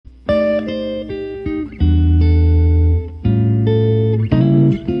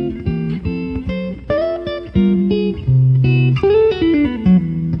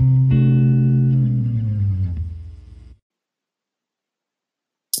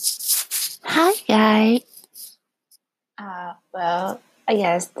Hi, guys. Well, I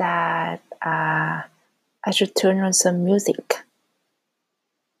guess that I should turn on some music.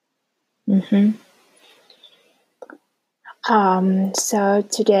 hmm so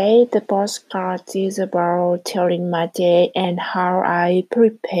today the postcard is about telling my day and how I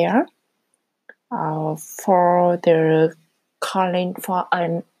prepare for the calling for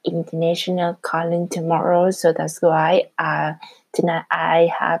an international calling tomorrow. So that's why tonight I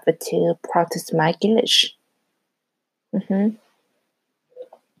have to practice my English. hmm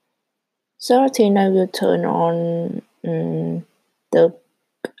So Tina will turn on the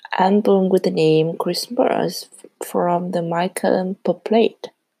album with the name Christmas from the Michael plate.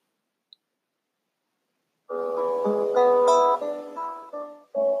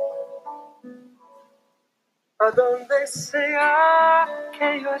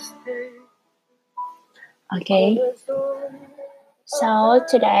 Okay, so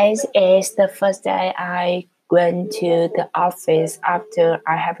today is the first day I went to the office after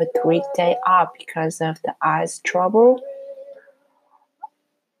I have a 3 day off because of the eyes trouble.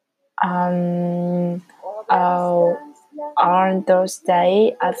 Um, uh, on those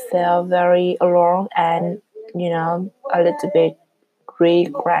days, I felt very alone and a little bit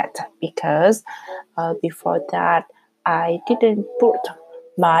regret because before that I didn't put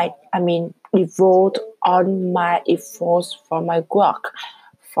devote on my efforts for my work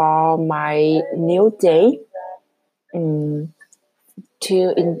for my new day um,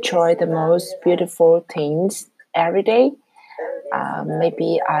 to enjoy the most beautiful things every day.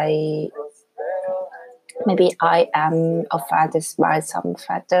 Maybe I am affected by some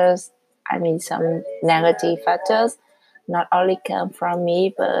factors. Some negative factors, not only come from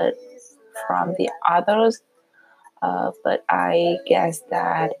me but from the others. But I guess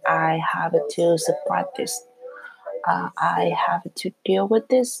that I have to support this. I have to deal with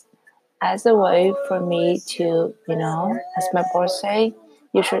this as a way for me to, as my boss say,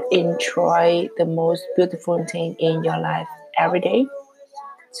 you should enjoy the most beautiful thing in your life every day.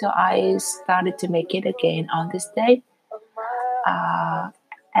 So I started to make it again on this day, uh,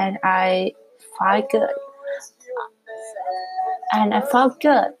 and felt good. I felt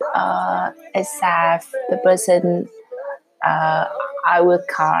good, except the person uh, I will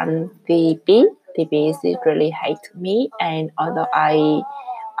call VB. VB is really hate me, and although I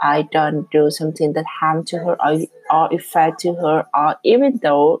don't do something that harm to her or affect to her, or even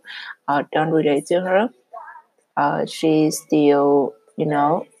though don't relate to her, she still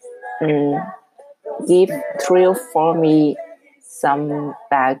um, give thrill for me some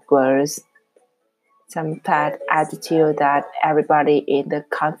bad words, some bad attitude that everybody in the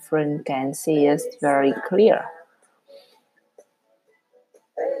conference can see is very clear.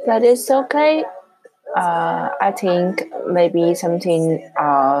 But it's okay. I think maybe something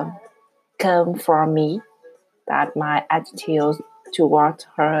come from me that my attitude toward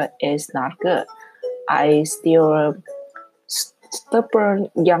her is not good. I still stubborn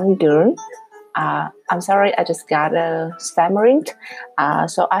young girl. I'm sorry, I just got a stammering.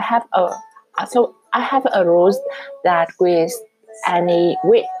 So I have a rule that with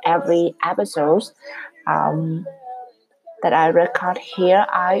every episode um, that I record here,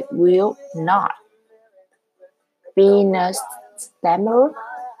 I will not be a stammer.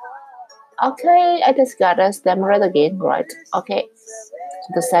 Okay, I just got a stammer again, right? Okay,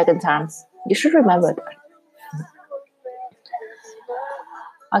 the second time. You should remember that.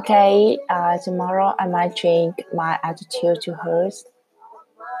 Okay, tomorrow I might change my attitude to hers.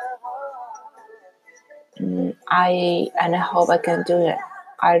 I hope I can do it.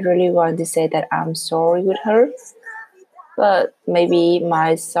 I really want to say that I'm sorry with her, but maybe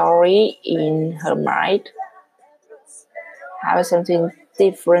my sorry in her mind have something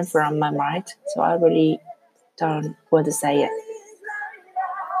different from my mind, so I really don't want to say it.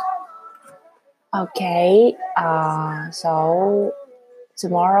 Okay, so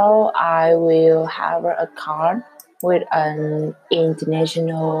tomorrow I will have a call with an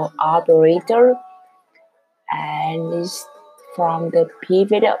international operator, and it's from the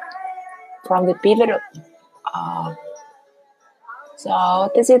pivot from the pivot. Uh, so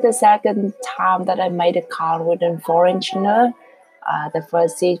this is the second time that I made a call with a foreigner. The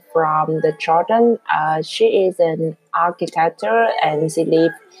first is from the Jordan. She is an architect and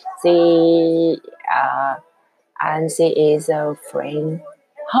she uh, and she is a friend.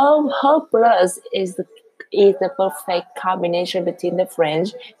 Her plus is the perfect combination between the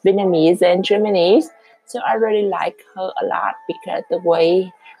French, Vietnamese, and Germanese. So I really like her a lot because the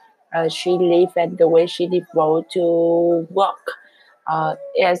way she live and the way she devote to work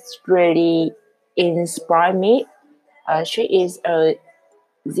is really inspire me. She is a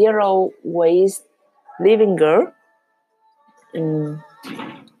zero waste living girl. Mm.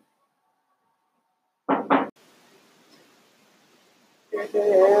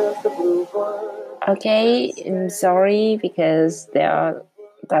 Okay, I'm sorry because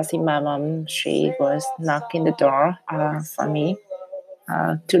that's my mom. She was knocking the door for me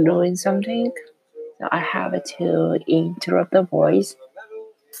to doing something. So I have to interrupt the voice.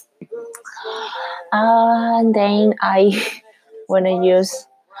 And then I want to use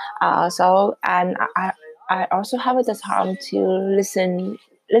so and I also have the time to listen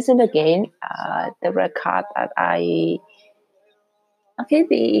again the record that I okay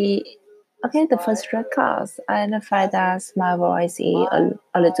the first record and I find that my voice is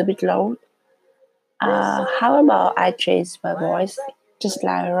a little bit low. How about I change my voice, just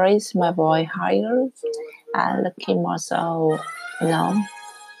like raise my voice higher and looking more so, you know,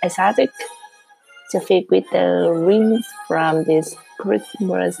 exotic to fit with the rings from this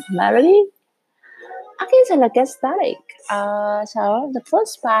Christmas melody. Okay, so let's get started. So the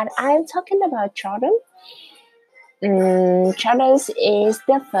first part, I'm talking about Jordan. Jordan is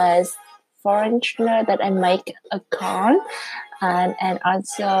the first foreigner that I make a con, and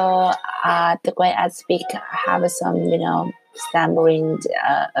also the way I speak have some stammering,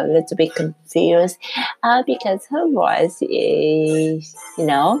 a little bit confused, because her voice is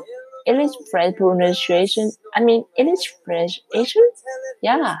it is French pronunciation. I mean, it is French Asian,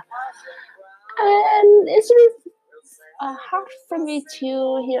 yeah, and it's really hard for me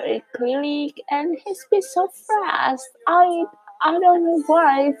to hear it clearly, and he speaks so fast. I don't know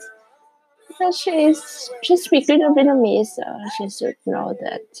why. But she speaks a little Vietnamese, so she should know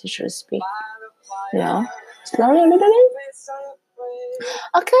that she should speak, slowly a little bit.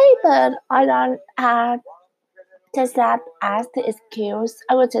 Okay, but I don't take that as the excuse.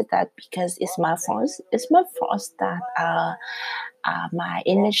 I would say that because it's my fault. It's my fault that my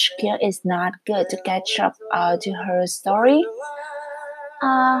English skill is not good to catch up to her story.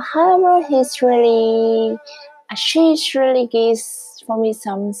 However, she's really gives for me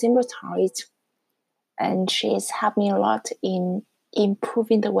some simple toys, and she's helped me a lot in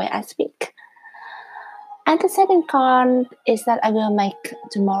improving the way I speak. And the second con is that I will make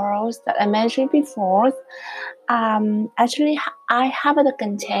tomorrow's that I mentioned before. Actually, I have the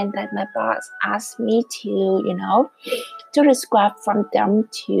content that my boss asked me to, to describe from them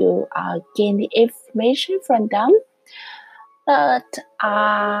to gain the information from them. But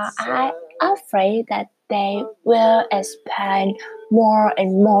I afraid that they will expand more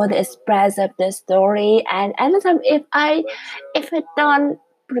and more the express of the story, and every time if I don't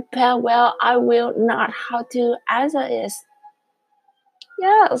prepare well, I will not how to answer it.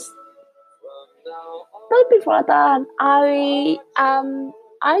 Yes, but before that, I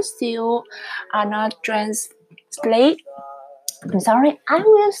still are not translate. I'm sorry, I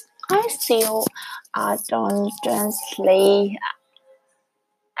still don't translate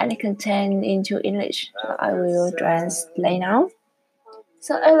any content into English. So I will translate now.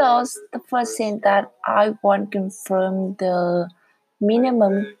 So I lost the first thing that I want to confirm the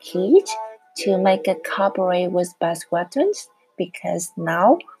minimum key to make a cooperate with best weapons, because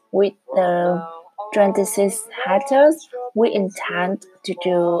now with the 26 headers we intend to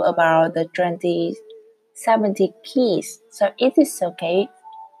do about the 2070 keys. So it is okay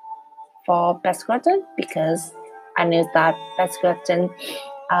for best question because I know that best question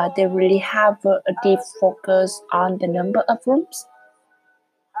they really have a deep focus on the number of rooms.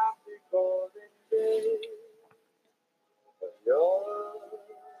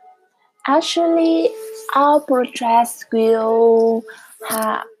 Actually, our project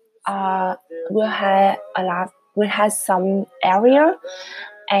have uh, will have a lot will have some area,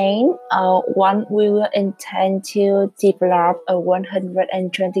 and one we will intend to develop a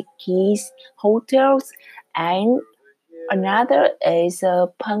 120 keys hotels, and another is a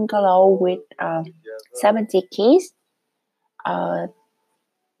bungalow with 70 keys. Uh,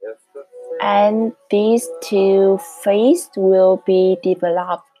 and these two phases will be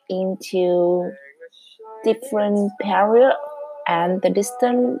developed into different period, and the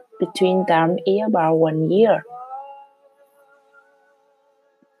distance between them is about 1 year.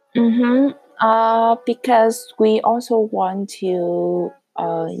 Because we also want to,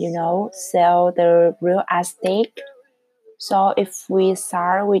 sell the real estate. So if we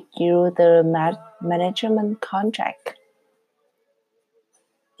start with you the management contract,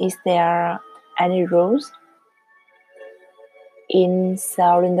 is there any rules in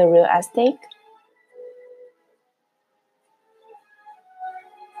selling the real estate?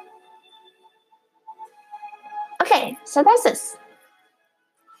 Okay, so that's it.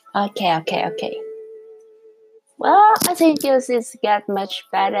 Okay. Well, I think yours is get much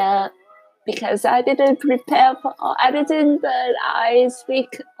better because I didn't prepare for everything, but I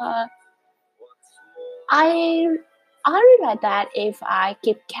speak. I I realize that if I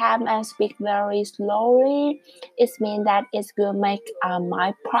keep calm and speak very slowly, it means that it will make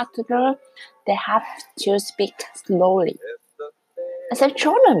my partner they have to speak slowly. I said,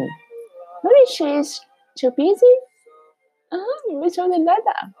 Jordan, maybe she's too busy. Maybe something like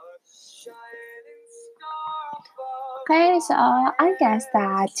that. Okay, so I guess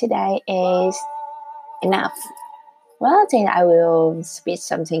that today is enough. Well, then I will speak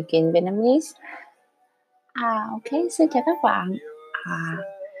something in Vietnamese. Ok, xin chào các bạn.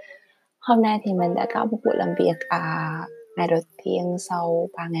 Hôm nay thì mình đã có một buổi làm việc ngày đầu tiên sau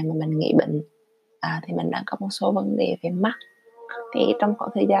 3 ngày mà mình nghỉ bệnh. Thì mình đã có một số vấn đề về mắt. Thì trong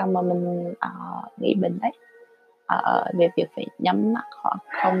khoảng thời gian mà mình nghỉ bệnh đấy, về việc phải nhắm mắt hoặc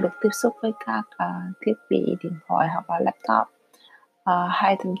không được tiếp xúc với các thiết bị điện thoại hoặc là laptop,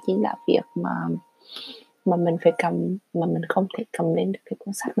 hay thậm chí là việc mà mình phải cầm mà mình không thể cầm lên được cái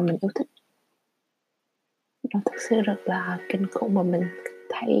cuốn sách mà mình yêu thích. Nó thực sự rất là kinh khủng mà mình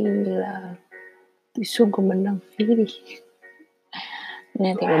thấy như là tuổi xuân của mình đang phí đi.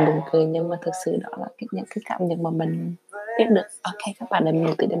 Nên thì mình buồn cười nhưng mà thực sự đó là những cái cảm nhận mà mình biết được. Ok, các bạn đợi mình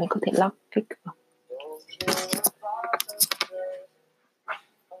một tí để mình có thể lock cái cửa.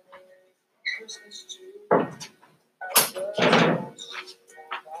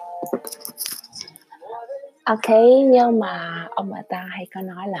 Ok, nhưng mà ông bà ta hay có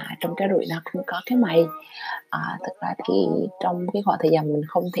nói là trong cái rủi nào cũng có cái mày. Thực ra thì trong cái khoảng thời gian mình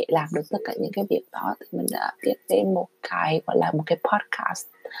không thể làm được tất cả những cái việc đó thì mình đã viết đến một cái gọi là một cái podcast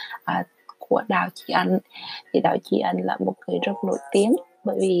của Đào Chí Anh. Thì Đào Chí Anh là một người rất nổi tiếng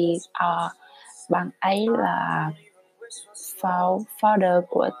bởi vì bạn ấy là founder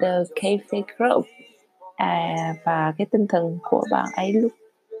của The Cafe Group, và cái tinh thần của bạn ấy lúc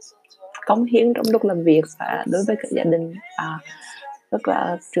cống hiến trong lúc làm việc và đối với cả gia đình rất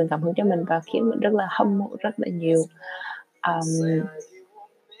là truyền cảm hứng cho mình và khiến mình rất là hâm mộ rất là nhiều.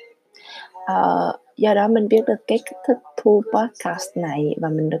 Do đó mình biết được cái cách thức thu podcast này và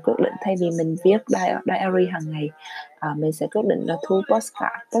mình đã quyết định thay vì mình viết diary hàng ngày, mình sẽ quyết định là thu podcast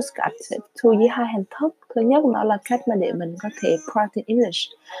sẽ thu dưới hai hình thức. Thứ nhất đó là cách mà để mình có thể practice English,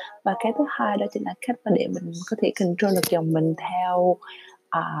 và cái thứ hai đó chính là cách mà để mình có thể control được giọng mình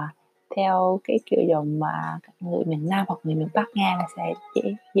theo cái kiểu giọng mà người miền Nam hoặc người miền Bắc nghe là sẽ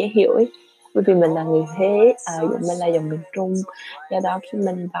dễ hiểu ấy. Bởi vì mình là người Huế, giọng mình là giọng miền Trung, do đó khi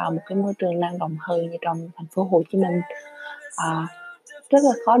mình vào một cái môi trường năng động hơn như trong thành phố Hồ Chí Minh, rất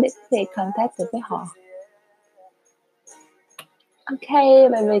là khó để có thể contact được với họ. Ok,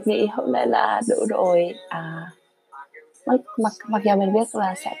 và mình nghĩ hôm nay là đủ rồi. Mặc dù mình biết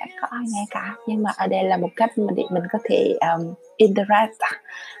là sẽ có ai nghe cả, nhưng mà ở đây là một cách mà để mình có thể interact,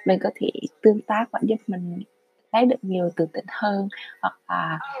 mình có thể tương tác và giúp mình thấy được nhiều tự tin hơn, hoặc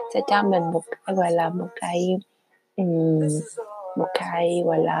là sẽ cho mình một cái gọi là một cái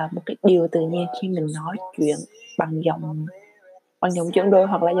gọi là một cái điều tự nhiên khi mình nói chuyện bằng giọng chuyển đổi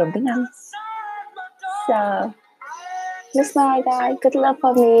hoặc là giọng tiếng Anh. So that's my guys. Good luck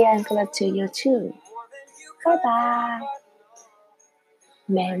for me and good luck to you too. Bye bye.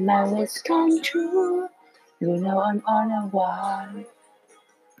 May my wish come true. You know I'm on a one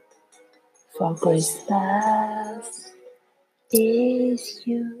for Christmas is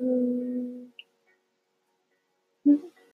you.